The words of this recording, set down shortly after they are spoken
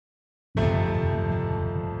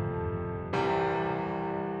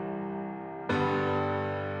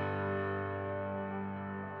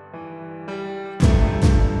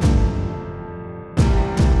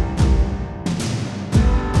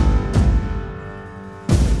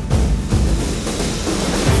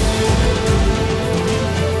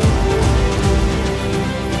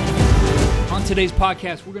today's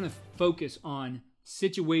podcast, we're going to focus on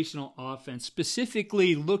situational offense,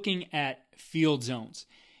 specifically looking at field zones,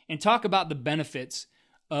 and talk about the benefits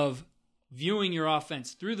of viewing your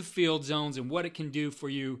offense through the field zones and what it can do for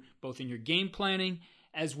you both in your game planning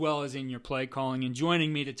as well as in your play calling. And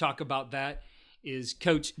joining me to talk about that is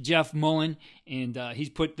Coach Jeff Mullen, and he's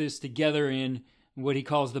put this together in what he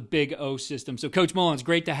calls the Big O system. So, Coach Mullen, it's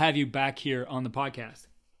great to have you back here on the podcast.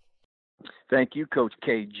 Thank you, Coach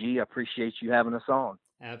KG. I appreciate you having us on.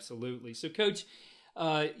 Absolutely. So, Coach,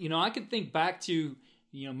 I can think back to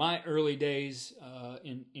my early days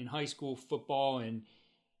in high school football, and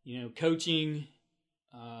coaching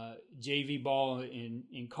JV ball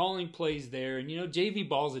and calling plays there. And JV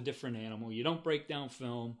ball is a different animal. You don't break down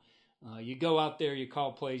film. You go out there, you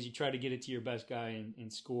call plays, you try to get it to your best guy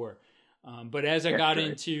and score. But as I got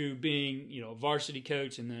into being a varsity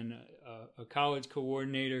coach and then a college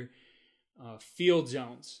coordinator, field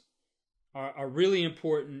zones are really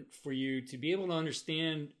important for you to be able to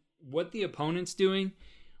understand what the opponent's doing,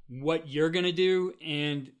 what you're going to do,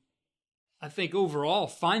 and I think overall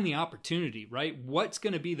find the opportunity, right? What's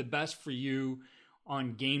going to be the best for you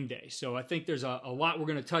on game day. So I think there's a lot we're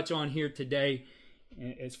going to touch on here today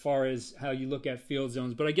as far as how you look at field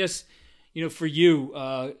zones. But I guess, for you,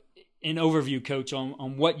 an overview, Coach,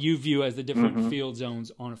 on what you view as the different field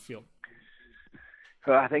zones on a field.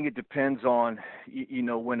 I think it depends on,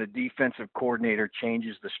 when a defensive coordinator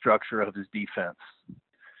changes the structure of his defense.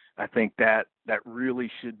 I think that really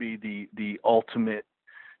should be the ultimate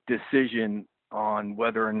decision on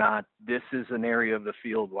whether or not this is an area of the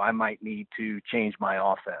field where I might need to change my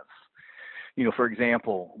offense. For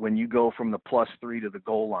example, when you go from the +3 to the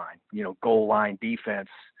goal line defense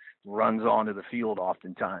runs onto the field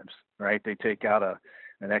oftentimes, right? They take out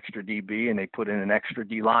an extra DB and they put in an extra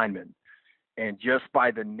D lineman. And just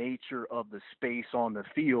by the nature of the space on the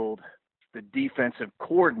field, the defensive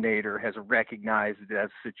coordinator has recognized that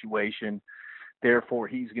situation. Therefore,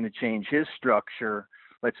 he's going to change his structure.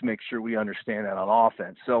 Let's make sure we understand that on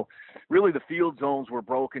offense. So really the field zones were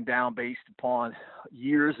broken down based upon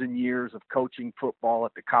years and years of coaching football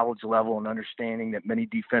at the college level and understanding that many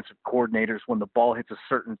defensive coordinators, when the ball hits a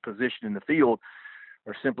certain position in the field,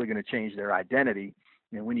 are simply going to change their identity,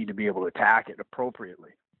 and we need to be able to attack it appropriately.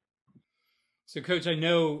 So, Coach, I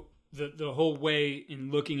know the whole way in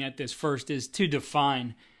looking at this first is to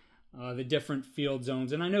define the different field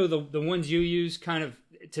zones. And I know the ones you use kind of,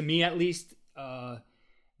 to me at least,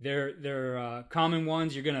 they're common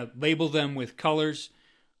ones. You're going to label them with colors.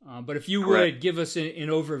 But if you would give us an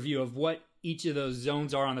overview of what each of those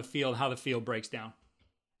zones are on the field, how the field breaks down.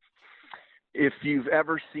 If you've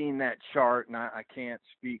ever seen that chart, and I can't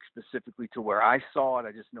speak specifically to where I saw it,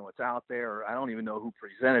 I just know it's out there. I don't even know who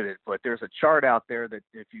presented it, but there's a chart out there that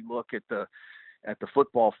if you look at the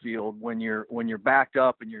football field, when you're backed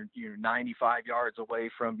up and you're 95 yards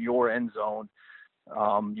away from your end zone,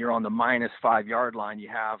 you're on the -5 yard line. You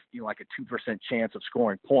have like a 2% chance of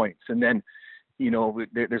scoring points, and then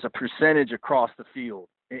there's a percentage across the field.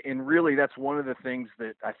 And really, that's one of the things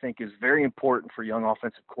that I think is very important for young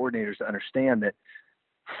offensive coordinators to understand, that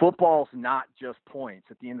football's not just points.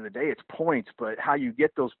 At the end of the day, it's points, but how you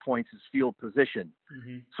get those points is field position.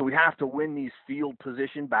 Mm-hmm. So we have to win these field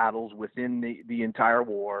position battles within the entire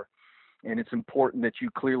war, and it's important that you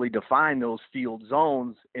clearly define those field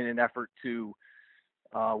zones in an effort to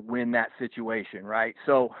win that situation, right?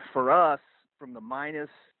 So for us, from the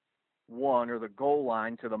 -1 or the goal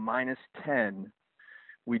line to the -10,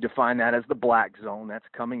 we define that as the black zone. That's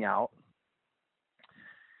coming out.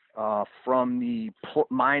 From the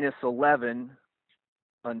 -11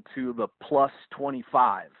 until the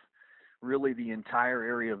 +25, really the entire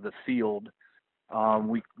area of the field,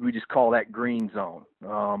 we just call that green zone.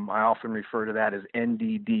 I often refer to that as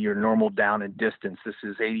NDD, or normal down and distance. This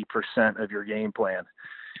is 80% of your game plan.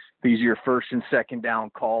 These are your first and second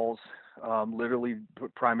down calls, literally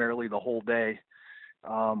primarily the whole day.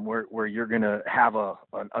 Where you're going to have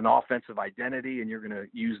an offensive identity, and you're going to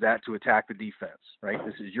use that to attack the defense, right?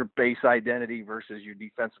 This is your base identity versus your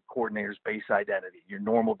defensive coordinator's base identity, your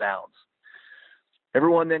normal downs.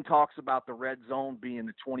 Everyone then talks about the red zone being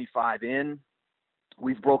the 25 in.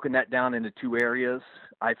 We've broken that down into two areas.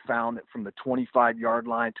 I found that from the 25 yard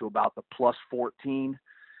line to about the +14,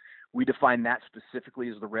 we define that specifically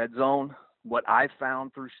as the red zone. What I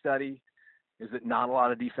found through study is that not a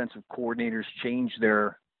lot of defensive coordinators change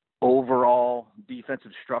their overall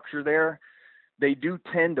defensive structure there. They do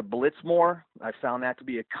tend to blitz more. I found that to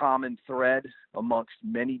be a common thread amongst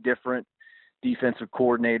many different defensive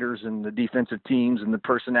coordinators and the defensive teams and the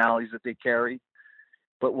personalities that they carry.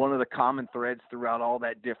 But one of the common threads throughout all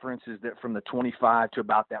that difference is that from the 25 to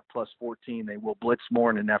about that plus 14, they will blitz more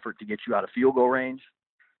in an effort to get you out of field goal range.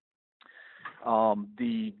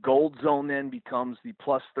 The gold zone then becomes the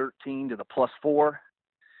plus 13 to the plus 4.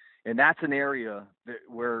 And that's an area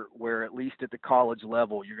where at least at the college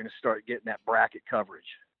level, you're going to start getting that bracket coverage.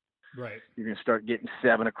 Right. You're going to start getting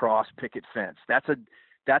 7 across picket fence. That's a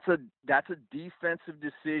defensive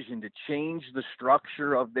decision to change the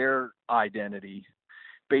structure of their identity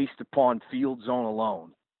based upon field zone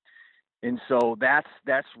alone. And so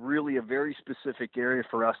that's really a very specific area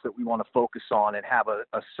for us that we want to focus on and have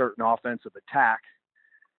a certain offensive attack,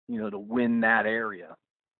 to win that area.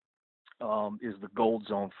 Is the gold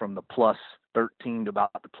zone from the plus 13 to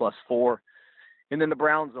about the plus 4. And then the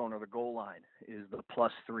brown zone or the goal line is the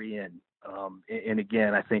plus 3 in. And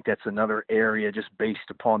again, I think that's another area just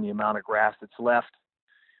based upon the amount of grass that's left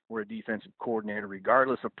where a defensive coordinator,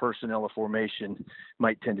 regardless of personnel or formation,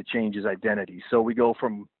 might tend to change his identity. So we go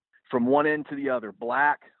from one end to the other,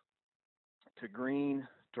 black to green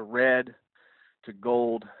to red to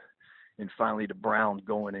gold, and finally to brown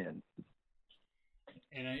going in.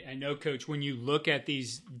 And I know, Coach, when you look at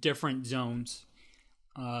these different zones,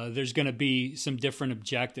 there's going to be some different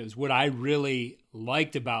objectives. What I really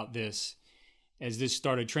liked about this, as this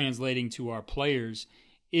started translating to our players,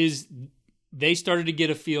 is they started to get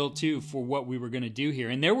a feel, too, for what we were going to do here.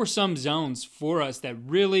 And there were some zones for us that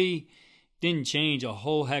really didn't change a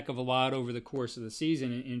whole heck of a lot over the course of the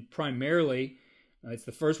season. And primarily, it's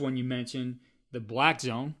the first one you mentioned, the black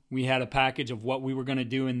zone. We had a package of what we were going to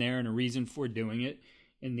do in there and a reason for doing it.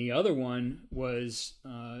 And the other one was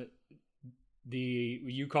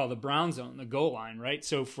you call the brown zone, the goal line, right?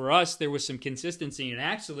 So for us, there was some consistency. And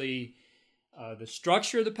actually, the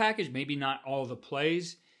structure of the package, maybe not all the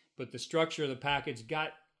plays, but the structure of the package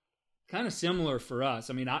got kind of similar for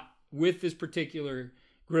us. I mean, with this particular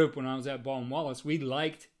group, when I was at Baldwin Wallace, we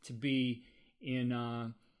liked to be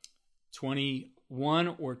in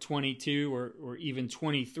 21 or 22 or even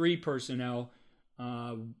 23 personnel.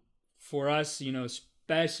 For us,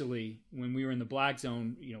 especially when we were in the black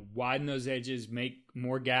zone, widen those edges, make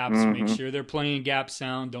more gaps, make sure they're playing gap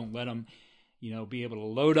sound. Don't let them, be able to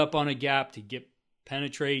load up on a gap to get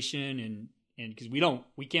penetration and because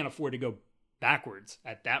we can't afford to go backwards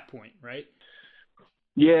at that point, right?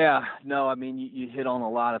 Yeah, no, I mean, you hit on a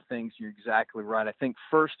lot of things. You're exactly right. I think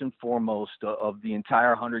first and foremost of the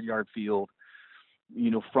entire 100-yard field,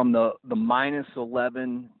 from the minus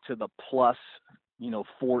 11 to the plus,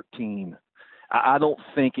 14, I don't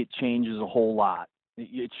think it changes a whole lot.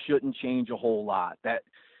 It shouldn't change a whole lot. That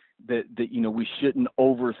we shouldn't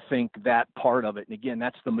overthink that part of it. And again,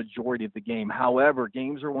 that's the majority of the game. However,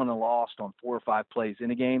 games are won and lost on 4 or 5 plays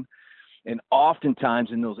in a game, and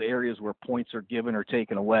oftentimes in those areas where points are given or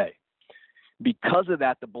taken away. Because of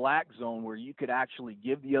that, the black zone, where you could actually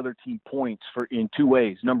give the other team points in 2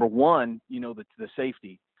 ways. Number one, the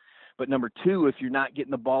safety. But number 2, if you're not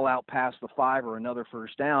getting the ball out past the 5 or another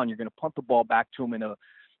first down, you're going to punt the ball back to them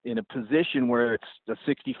in a position where it's a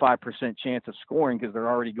 65% chance of scoring because they're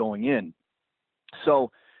already going in. So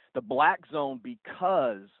the black zone,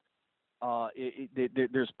 because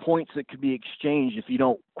there's points that could be exchanged if you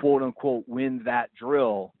don't, quote unquote, win that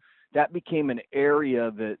drill, that became an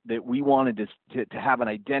area that we wanted to have an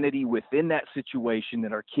identity within that situation,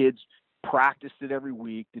 that our kids practiced it every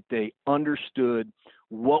week, that they understood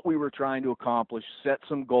what we were trying to accomplish, set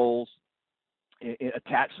some goals,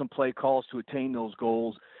 attach some play calls to attain those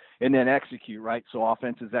goals, and then execute, right? So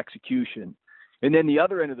offense is execution. And then the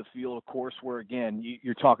other end of the field, of course, where, again,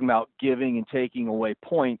 you're talking about giving and taking away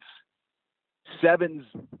points. 7's,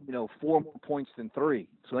 4 more points than 3.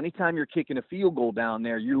 So anytime you're kicking a field goal down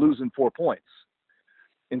there, you're losing 4 points.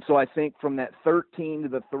 And so I think from that 13 to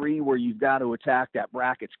the 3, where you've got to attack that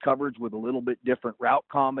brackets coverage with a little bit different route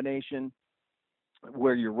combination,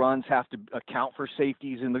 where your runs have to account for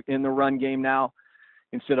safeties in the run game now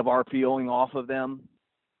instead of RPOing off of them.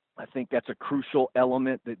 I think that's a crucial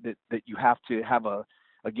element that you have to have a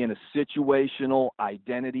situational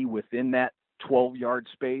identity within that 12-yard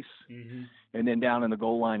space, and then down in the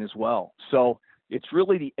goal line as well. So it's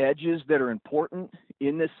really the edges that are important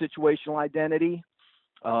in this situational identity.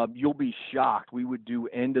 You'll be shocked. We would do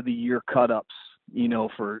end-of-the-year cut-ups,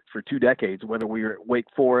 for 2 decades, whether we were at Wake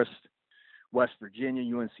Forest, West Virginia,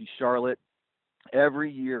 UNC Charlotte.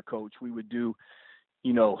 Every year, Coach, we would do,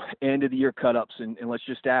 end-of-the-year cut-ups, and let's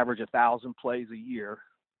just average 1,000 plays a year.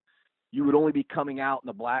 You would only be coming out in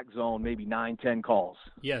the black zone maybe 9-10 calls.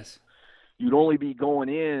 Yes. You'd only be going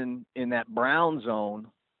in that brown zone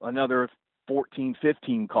another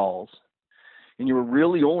 14-15 calls. And you were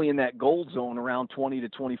really only in that gold zone around 20 to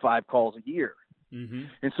 25 calls a year. Mm-hmm.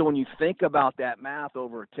 And so when you think about that math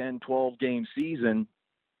over a 10, 12 game season,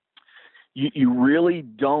 you really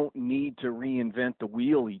don't need to reinvent the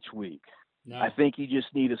wheel each week. No. I think you just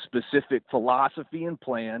need a specific philosophy and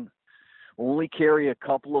plan, only carry a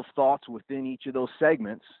couple of thoughts within each of those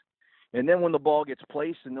segments. And then when the ball gets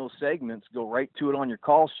placed in those segments, go right to it on your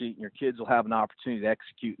call sheet, and your kids will have an opportunity to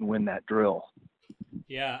execute and win that drill.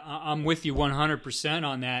 Yeah, I'm with you 100%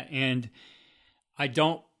 on that. And I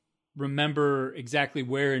don't remember exactly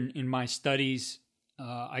where in my studies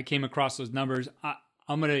I came across those numbers.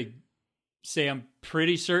 I'm going to say I'm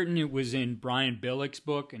pretty certain it was in Brian Billick's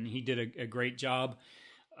book, and he did a great job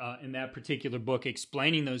in that particular book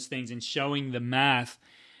explaining those things and showing the math.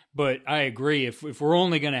 But I agree, if we're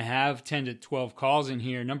only going to have 10 to 12 calls in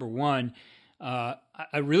here, number one, I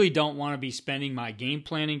really don't want to be spending my game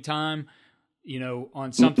planning time,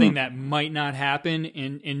 on something that might not happen.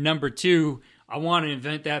 And number two, I want to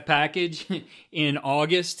invent that package in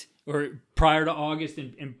August or prior to August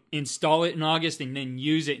and install it in August and then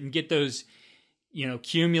use it and get those,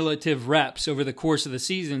 cumulative reps over the course of the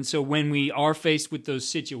season. So when we are faced with those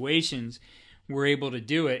situations, we're able to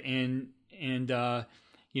do it. And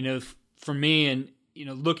for me and,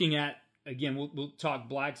 looking at, again, we'll talk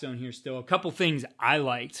Black Zone here still. A couple things I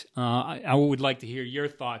liked. I would like to hear your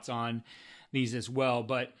thoughts on these as well.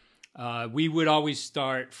 But we would always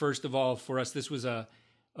start, first of all, for us, this was a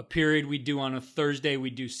period we do on a Thursday. We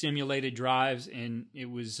do simulated drives, and it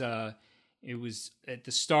was at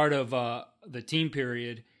the start of the team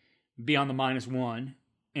period, be on the -1.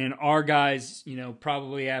 And our guys,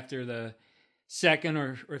 probably after the second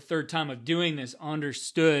or third time of doing this,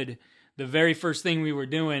 understood the very first thing we were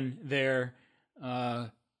doing there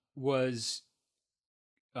was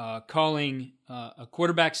calling a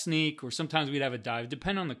quarterback sneak, or sometimes we'd have a dive,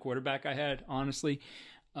 depending on the quarterback I had, honestly.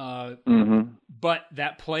 But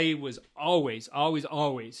that play was always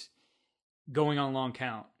going on long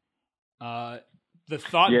count. The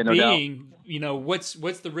thought being,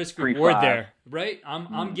 what's the risk reward there, right?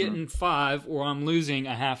 I'm getting 5 or I'm losing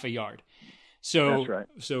a half a yard. So, that's right.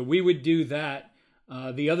 So we would do that.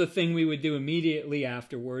 The other thing we would do immediately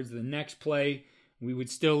afterwards, the next play, we would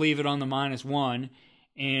still leave it on the -1,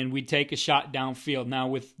 and we'd take a shot downfield. Now,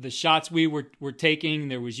 with the shots we were taking,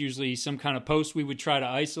 there was usually some kind of post we would try to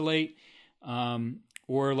isolate,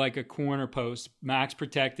 or like a corner post, max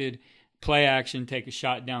protected, play action, take a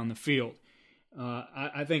shot down the field.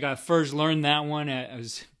 I think I first learned that one. I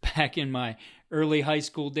was back in my early high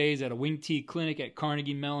school days at a wing tee clinic at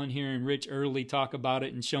Carnegie Mellon, hearing Rich Early talk about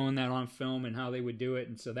it and showing that on film and how they would do it.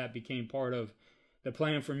 And so that became part of the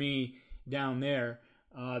plan for me down there.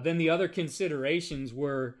 Then the other considerations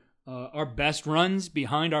were our best runs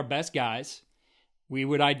behind our best guys. We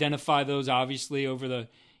would identify those obviously over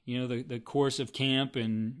the course of camp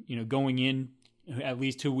and, going in, at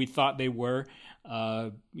least who we thought they were,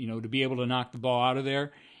 to be able to knock the ball out of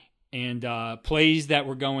there. And plays that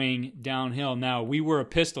were going downhill. Now, we were a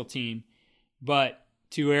pistol team, but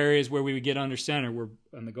 2 areas where we would get under center were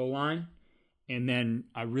on the goal line, and then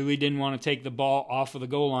I really didn't want to take the ball off of the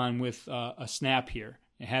goal line with a snap here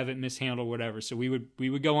and have it mishandled, whatever. So we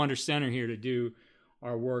would go under center here to do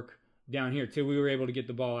our work down here till we were able to get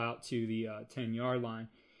the ball out to the 10-yard line.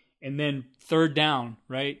 And then third down,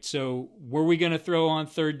 right? So were we going to throw on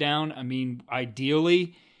third down? I mean,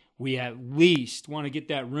 ideally, we at least want to get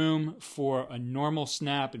that room for a normal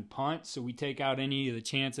snap and punt, so we take out any of the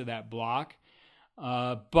chance of that block.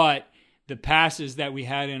 But the passes that we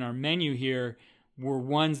had in our menu here were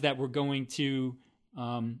ones that were going to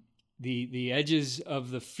the edges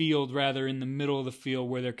of the field, rather in the middle of the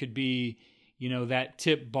field, where there could be, that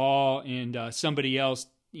tip ball and somebody else,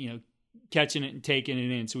 catching it and taking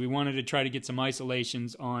it in. So we wanted to try to get some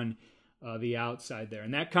isolations on the outside there.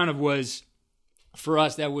 And that kind of was, for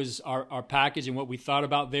us, that was our package and what we thought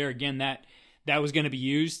about there. Again, that was going to be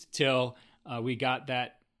used till we got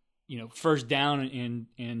that, first down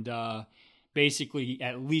and basically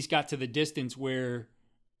at least got to the distance where,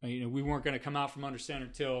 we weren't going to come out from under center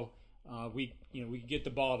till we could get the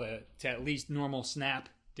ball to at least normal snap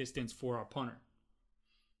distance for our punter.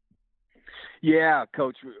 Yeah,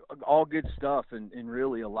 Coach, all good stuff and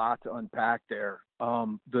really a lot to unpack there.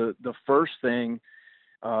 The first thing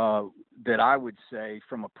that I would say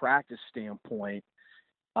from a practice standpoint,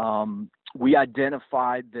 we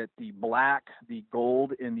identified that the black, the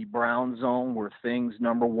gold, and the brown zone were things,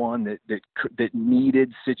 number one, that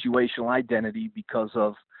needed situational identity because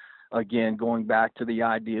of, again, going back to the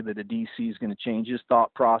idea that a DC is going to change his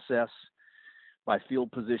thought process by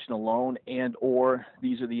field position alone, and or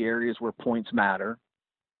these are the areas where points matter.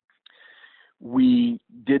 we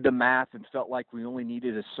did the math and felt like we only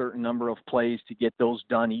needed a certain number of plays to get those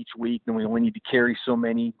done each week, and we only need to carry so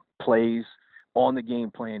many plays on the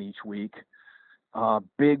game plan each week.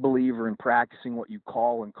 Big believer in practicing what you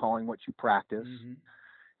call and calling what you practice.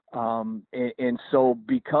 And so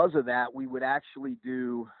because of that, we would actually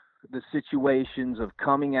do the situations of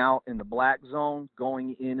coming out in the black zone,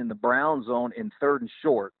 going in the brown zone in third and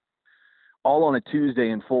short, all on a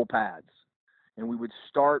Tuesday in full pads. And we would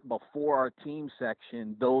start before our team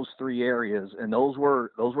section, those three areas, and those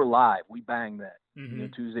were live. We banged that.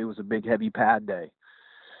 Tuesday was a big, heavy pad day.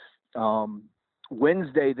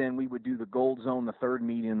 Wednesday, then we would do the gold zone, the third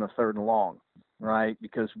medium, the third and long, right?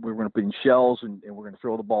 Because we were going to put in shells and we're going to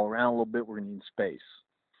throw the ball around a little bit. We're going to need space.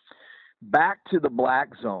 Back to the black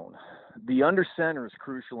zone. The under center is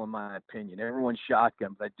crucial in my opinion. Everyone's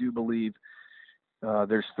shotgun, but I do believe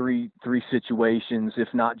there's three situations, if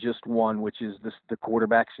not just one, which is the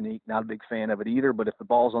quarterback sneak. Not a big fan of it either, but if the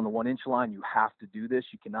ball's on the 1 inch line, you have to do this.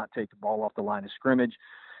 You cannot take the ball off the line of scrimmage,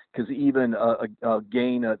 because even a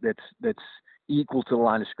gain that's equal to the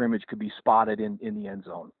line of scrimmage could be spotted in the end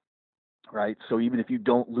zone, right? So even if you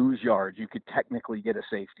don't lose yards, you could technically get a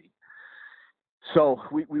safety. So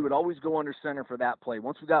we would always go under center for that play.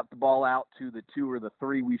 Once we got the ball out to the 2 or the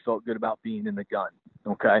 3, we felt good about being in the gun,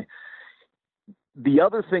 okay? The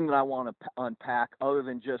other thing that I want to unpack, other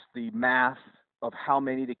than just the math of how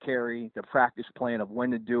many to carry, the practice plan of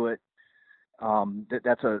when to do it,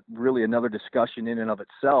 that's really another discussion in and of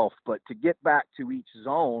itself. But to get back to each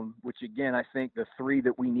zone, which again, I think the 3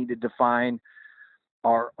 that we need to define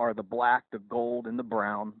are the black, the gold, and the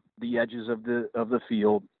brown, the edges of the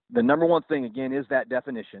field. The number one thing, again, is that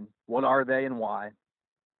definition. What are they and why?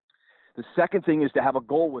 The second thing is to have a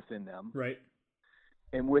goal within them. Right.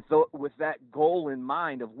 And with that goal in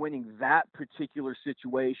mind of winning that particular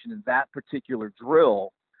situation and that particular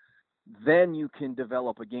drill, then you can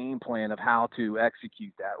develop a game plan of how to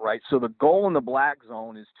execute that, right? So the goal in the black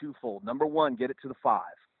zone is twofold. Number one, get it to the 5.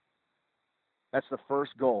 That's the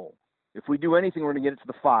first goal. If we do anything, we're going to get it to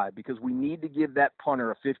the 5, because we need to give that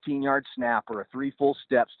punter a 15-yard snap or a 3 full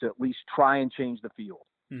steps to at least try and change the field.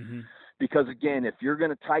 Because, again, if you're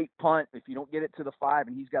going to tight punt, if you don't get it to the 5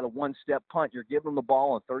 and he's got a 1-step punt, you're giving him the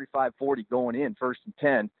ball on 35-40 going in, 1st and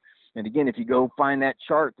 10. And, again, if you go find that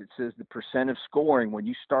chart that says the percent of scoring, when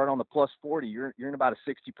you start on the plus 40, you're in about a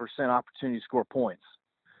 60% opportunity to score points.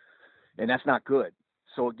 And that's not good.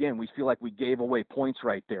 So, again, we feel like we gave away points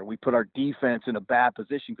right there. We put our defense in a bad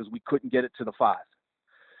position because we couldn't get it to the 5.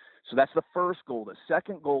 So that's the first goal. The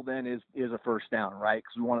second goal then is a first down, right?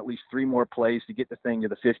 Because we want at least 3 more plays to get the thing to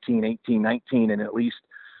the 15, 18, 19, and at least,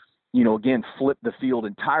 again, flip the field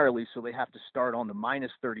entirely so they have to start on the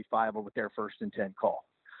minus 35 with their 1st and 10 call.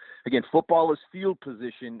 Again, football is field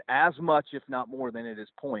position as much, if not more, than it is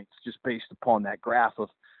points, just based upon that graph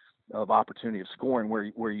of opportunity of scoring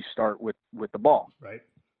where you start with the ball. Right.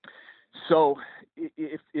 So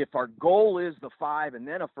if our goal is the 5 and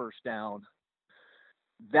then a first down,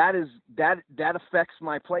 that affects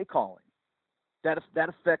my play calling. That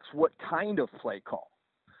affects what kind of play call.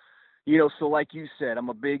 So like you said, I'm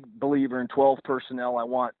a big believer in 12 personnel. I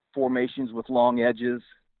want formations with long edges.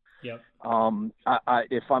 Yep.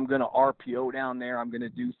 If I'm going to RPO down there, I'm going to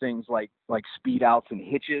do things like speed outs and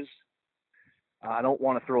hitches. I don't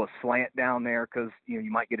want to throw a slant down there because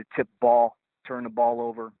you might get a tip ball, turn the ball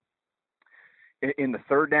over. In the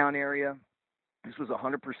third down area, this was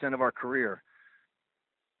 100% of our career.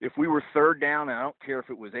 If we were third down, and I don't care if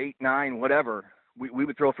it was 8, 9, whatever, we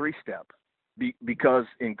would throw 3-step because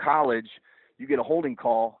in college you get a holding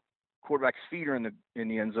call, quarterback's feet are in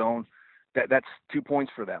the end zone. That's 2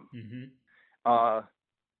 points for them. On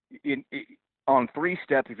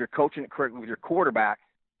 3-step, if you're coaching it correctly with your quarterback,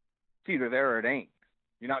 it's either there or it ain't.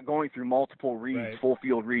 You're not going through multiple reads, right. Full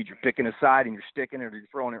field reads. You're picking a side and you're sticking it or you're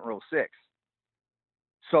throwing it in row 6.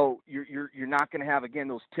 So you're not going to have, again,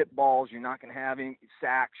 those tip balls. You're not going to have any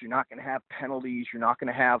sacks. You're not going to have penalties. You're not going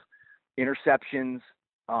to have interceptions.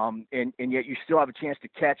 And yet you still have a chance to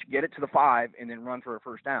catch, get it to the 5, and then run for a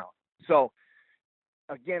first down. So,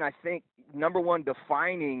 again, I think, number one,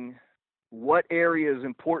 defining what area is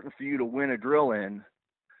important for you to win a drill in,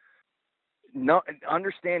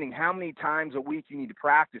 understanding how many times a week you need to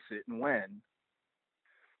practice it and when,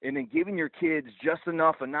 and then giving your kids just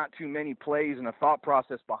enough and not too many plays and a thought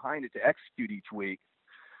process behind it to execute each week.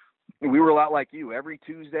 We were a lot like you. Every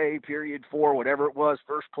Tuesday, period 4, whatever it was,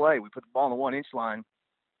 first play, we put the ball on the 1 inch line,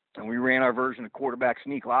 and we ran our version of quarterback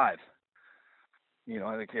sneak live.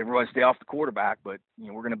 I think everyone stay off the quarterback, but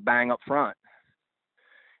we're going to bang up front.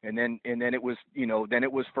 And then it was, then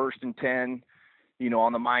it was 1st and 10.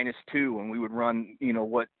 on the -2, and we would run,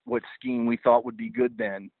 what scheme we thought would be good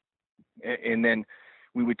then. And then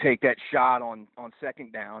we would take that shot on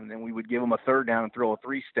second down, and then we would give them a third down and throw a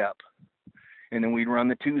 3-step. And then we'd run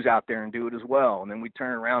the 2s out there and do it as well. And then we'd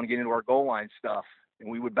turn around and get into our goal line stuff, and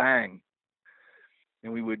we would bang.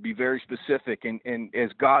 And we would be very specific. And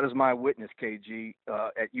as God is my witness, KG,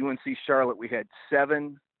 at UNC Charlotte, we had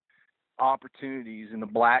 7 opportunities in the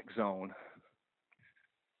black zone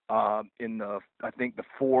in I think the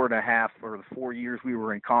 4.5 or the 4 years we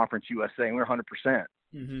were in Conference USA, and we were 100%.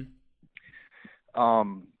 Mm-hmm.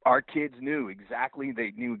 Our kids knew exactly.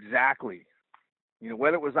 They knew exactly,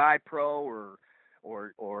 whether it was iPro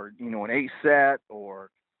or an 8-set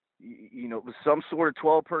or, it was some sort of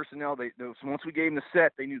 12 personnel. Once we gave them the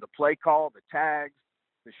set, they knew the play call, the tags,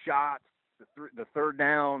 the shots, the third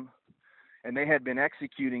down, and they had been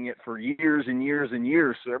executing it for years and years and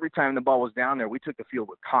years. So every time the ball was down there, we took the field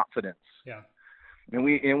with confidence. Yeah. And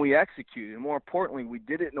we executed. And more importantly, we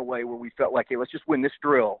did it in a way where we felt like, hey, let's just win this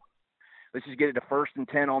drill. Let's just get it to 1st and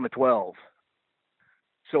 10 on the 12.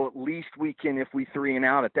 So at least we can, if we 3 and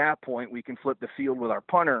out at that point, we can flip the field with our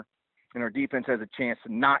punter, and our defense has a chance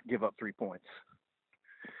to not give up 3 points.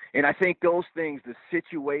 And I think those things, the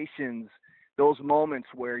situations, those moments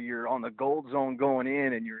where you're on the gold zone going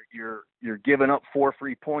in and you're giving up 4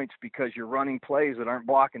 free points because you're running plays that aren't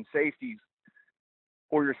blocking safeties,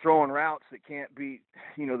 or you're throwing routes that can't beat,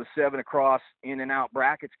 the 7 across in and out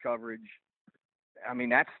brackets coverage. I mean,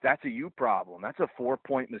 that's a you problem. That's a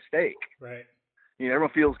 4-point mistake. Right.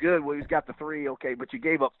 Everyone feels good. Well, he's got the 3, okay, but you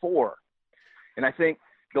gave up 4. And I think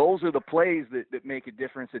those are the plays that make a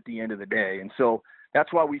difference at the end of the day. And so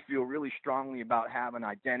that's why we feel really strongly about having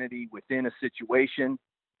identity within a situation,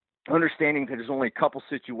 understanding that there's only a couple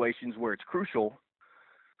situations where it's crucial,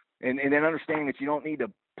 and then understanding that you don't need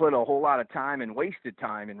to put a whole lot of time and wasted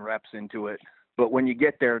time and reps into it. But when you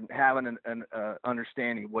get there, having an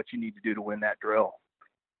understanding of what you need to do to win that drill.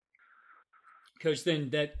 Coach, then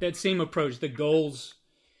that same approach, the goals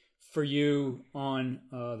for you on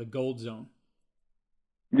the gold zone.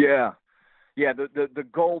 Yeah. The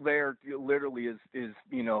goal there literally is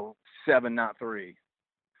 7, not 3.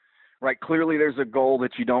 Right. Clearly, there's a goal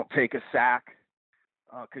that you don't take a sack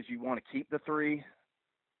because you want to keep the 3.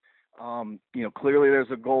 Clearly, there's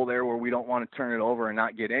a goal there where we don't want to turn it over and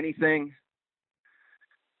not get anything.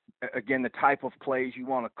 Again, the type of plays you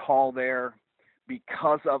want to call there,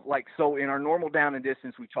 because of so in our normal down and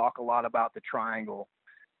distance, we talk a lot about the triangle,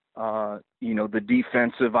 the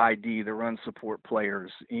defensive ID, the run support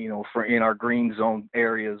players, for in our green zone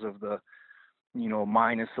areas of the,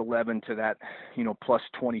 -11 to that,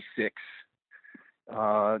 +26,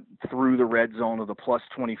 through the red zone of the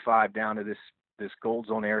 +25 down to this gold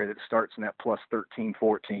zone area that starts in that +13,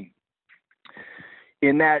 14.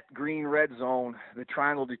 In that green-red zone, the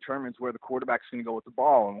triangle determines where the quarterback's going to go with the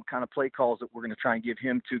ball and what kind of play calls that we're going to try and give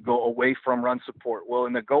him to go away from run support. Well,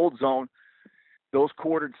 in the gold zone, those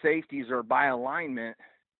quartered safeties are by alignment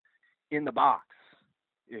in the box.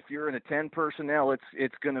 If you're in a 10 personnel,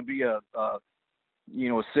 it's going to be a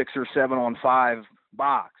 6 or 7 on 5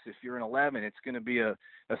 box. If you're in 11, it's going to be a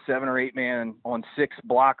 7 or 8 man on 6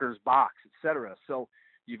 blockers box, etc. So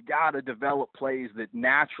you've got to develop plays that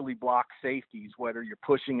naturally block safeties, whether you're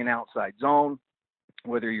pushing an outside zone,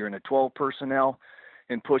 whether you're in a 12 personnel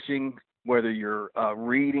and pushing, whether you're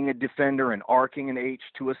reading a defender and arcing an H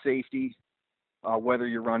to a safety, whether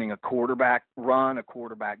you're running a quarterback run, a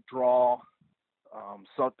quarterback draw,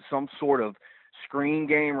 some sort of screen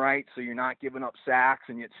game, right? So you're not giving up sacks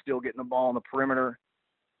and yet still getting the ball on the perimeter.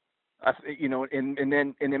 And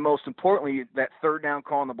then most importantly, that third down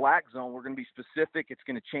call in the black zone, we're going to be specific. It's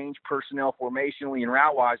going to change personnel formationally and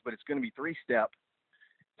route-wise, but it's going to be 3-step.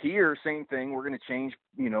 Here, same thing. We're going to change,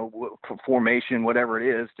 formation, whatever it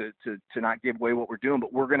is, to not give away what we're doing,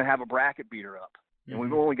 but we're going to have a bracket beater up. And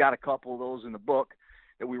we've only got a couple of those in the book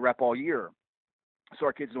that we rep all year. So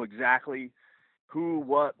our kids know exactly who,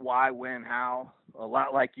 what, why, when, how. A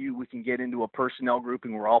lot like you, we can get into a personnel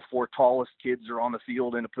grouping where all 4 tallest kids are on the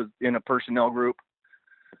field in a personnel group.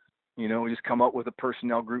 We just come up with a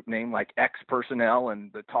personnel group name like X personnel,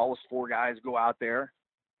 and the tallest 4 guys go out there.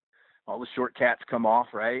 All the short cats come off,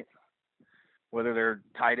 right? Whether they're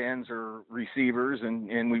tight ends or receivers,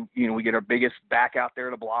 and we get our biggest back out there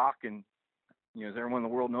to block, and everyone in the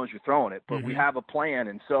world knows you're throwing it, but we have a plan.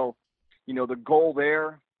 And so, the goal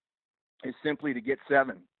there is simply to get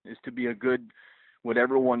 7, is to be a good, what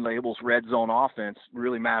everyone labels red zone offense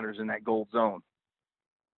really matters in that gold zone.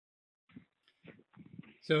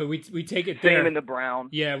 So we take it there. Same in the brown.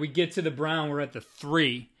 Yeah, we get to the brown. We're at the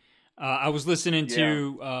 3. I was listening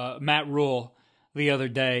to Matt Rule the other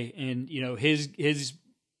day, and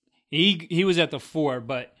he was at the 4,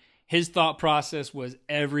 but his thought process was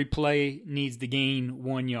every play needs to gain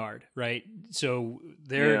 1 yard, right? So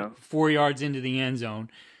they're 4 yards into the end zone.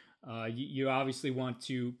 You obviously want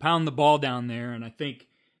to pound the ball down there, and I think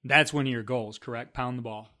that's one of your goals, correct? Pound the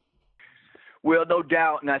ball. Well, no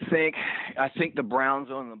doubt, and I think the brown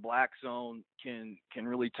zone and the black zone can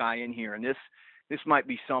really tie in here, and this might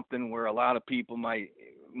be something where a lot of people might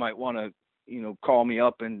want to call me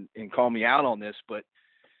up and call me out on this, but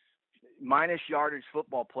minus yardage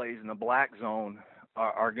football plays in the black zone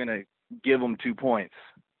are going to give them 2 points.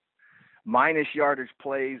 Minus yardage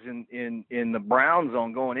plays in the brown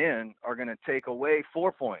zone going in are going to take away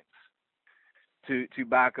 4 points to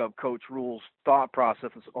back up Coach Rule's thought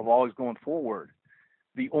process of always going forward.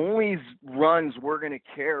 The only runs we're going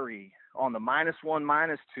to carry on the -1,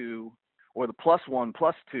 -2, or the +1,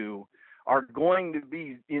 +2 are going to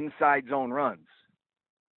be inside zone runs.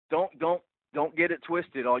 Don't get it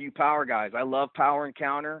twisted, all you power guys. I love power and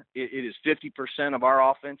counter. It is 50% of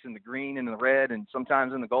our offense in the green and the red and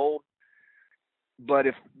sometimes in the gold.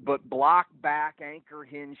 But block, back, anchor,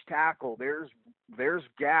 hinge, tackle, there's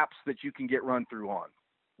gaps that you can get run through on.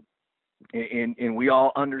 And we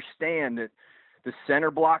all understand that the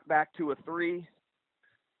center block back to a 3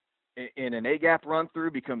 in an A-gap run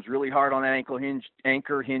through becomes really hard on that anchor,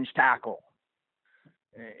 hinge, tackle.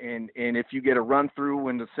 And if you get a run through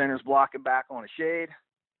when the center's blocking back on a shade,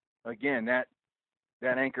 again, that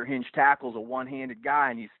anchor hinge tackle is a one-handed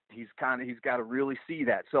guy, and he's got to really see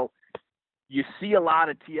that. So you see a lot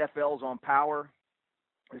of TFLs on power.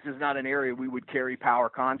 This is not an area we would carry power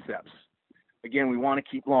concepts. Again, we want to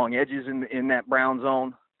keep long edges in that brown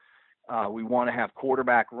zone. We want to have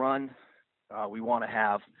quarterback run. We want to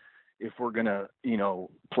have, if we're going to,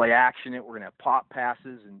 play action it, we're going to have pop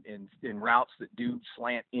passes and routes that do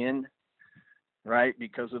slant in, right,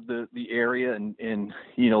 because of the area. And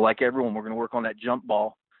like everyone, we're going to work on that jump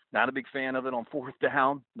ball. Not a big fan of it on 4th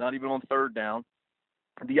down, not even on 3rd down.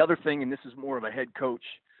 The other thing, and this is more of a head coach,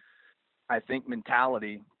 I think,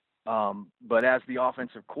 mentality, but as the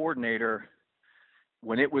offensive coordinator,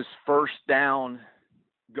 when it was 1st down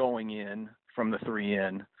going in from the 3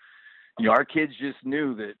 in, our kids just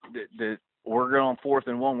knew that we're going on 4th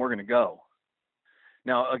and 1, we're going to go.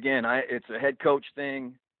 Now, again, it's a head coach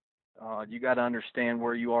thing. You got to understand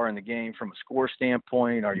where you are in the game from a score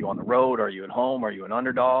standpoint. Are you on the road? Are you at home? Are you an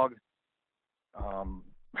underdog?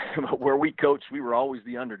 Where we coached, we were always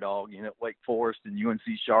the underdog, Wake Forest and UNC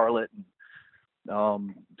Charlotte. And,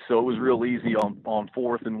 so it was real easy on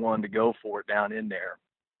 4th and 1 to go for it down in there.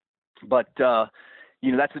 But,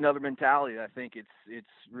 that's another mentality that I think it's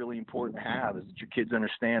really important to have, is that your kids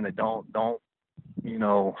understand that don't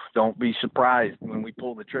be surprised when we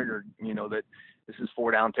pull the trigger, that this is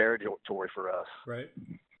 4-down territory for us. Right.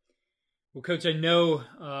 Well, Coach, I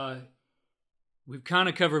know we've kind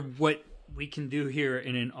of covered what we can do here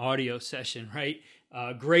in an audio session, right?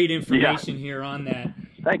 Great information here on that.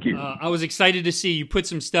 Thank you. I was excited to see you put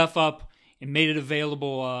some stuff up and made it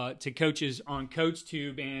available to coaches on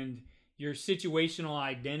CoachTube, and your situational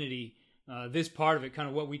identity, this part of it, kind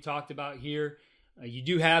of what we talked about here. You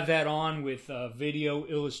do have that on with video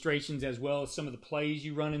illustrations as well as some of the plays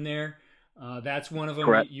you run in there. That's one of them.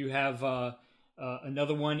 Correct. You have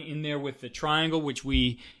another one in there with the triangle, which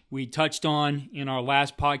we touched on in our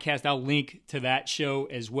last podcast. I'll link to that show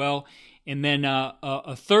as well. And then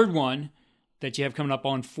a third one that you have coming up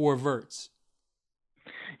on 4 verts.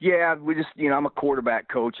 Yeah, we just, I'm a quarterback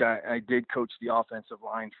coach. I did coach the offensive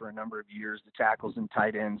line for a number of years, the tackles and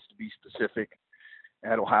tight ends to be specific,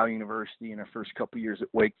 at Ohio University in our first couple of years at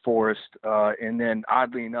Wake Forest. And then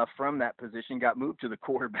oddly enough, from that position, got moved to the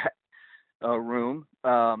quarterback room.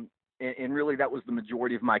 And really that was the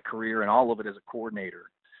majority of my career, and all of it as a coordinator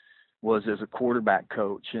was as a quarterback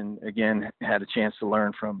coach. And again, had a chance to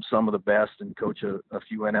learn from some of the best and coach a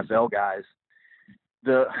few NFL guys.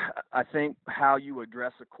 I think how you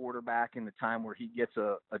address a quarterback in the time where he gets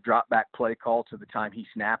a drop back play call to the time he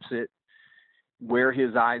snaps it, where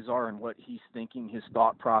his eyes are and what he's thinking, his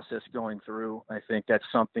thought process going through, I think that's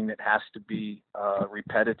something that has to be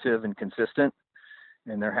repetitive and consistent.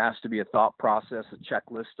 And there has to be a thought process, a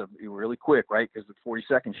checklist of really quick, right? Because the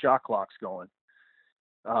 40-second shot clock's going.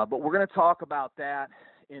 But we're going to talk about that,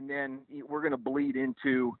 and then we're going to bleed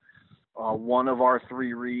into one of our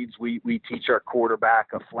 3 reads. We teach our quarterback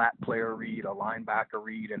a flat player read, a linebacker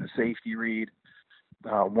read, and a safety read.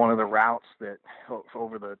 One of the routes that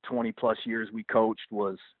over the 20-plus years we coached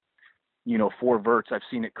was, 4 verts. I've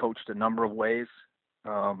seen it coached a number of ways.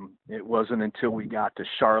 It wasn't until we got to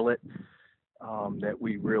Charlotte that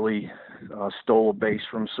we really stole a base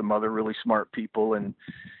from some other really smart people and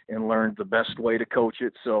learned the best way to coach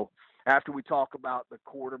it. So after we talk about the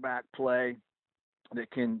quarterback play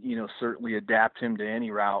that can, certainly adapt him to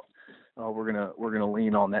any route, we're gonna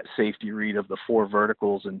lean on that safety read of the 4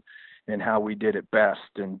 verticals and how we did it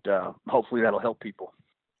best, and hopefully that'll help people.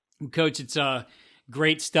 Coach, it's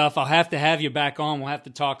great stuff. I'll have to have you back on. We'll have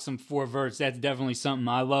to talk some 4 verts. That's definitely something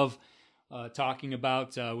I love talking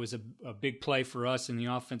about. Was a big play for us in the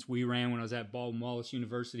offense we ran when I was at Baldwin-Wallace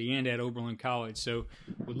University and at Oberlin College. So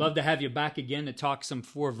we'd love to have you back again to talk some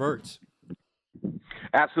 4 verts.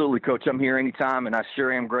 Absolutely, Coach. I'm here anytime, and I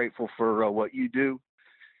sure am grateful for what you do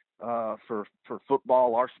for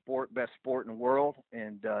football, our sport, best sport in the world,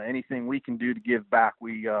 and anything we can do to give back,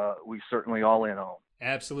 we certainly all in on.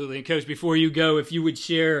 Absolutely. And Coach, before you go, if you would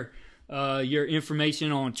share your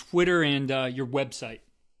information on Twitter and your website.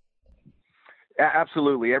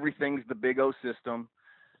 Absolutely. Everything's the Big O System.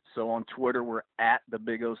 So on Twitter, we're at the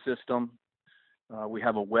Big O System. We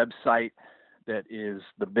have a website that is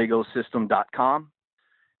thebigosystem.com.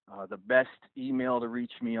 The best email to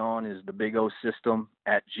reach me on is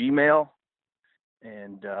thebigosystem@gmail.com.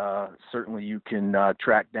 And certainly you can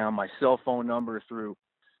track down my cell phone number through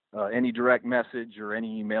any direct message or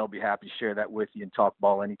any email. Be happy to share that with you and talk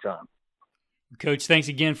ball anytime. Coach, thanks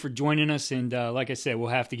again for joining us. And like I said, we'll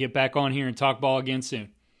have to get back on here and talk ball again soon.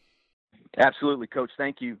 Absolutely, Coach.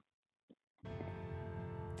 Thank you.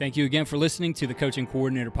 Thank you again for listening to the Coaching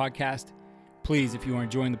Coordinator Podcast. Please, if you are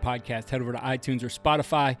enjoying the podcast, head over to iTunes or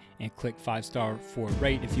Spotify and click 5-star for a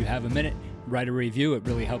rate. If you have a minute, write a review. It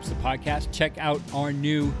really helps the podcast. Check out our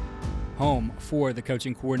new home for the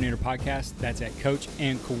Coaching Coordinator Podcast. That's at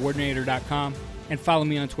coachandcoordinator.com. And follow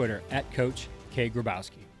me on Twitter at Coach K.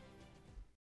 Grabowski.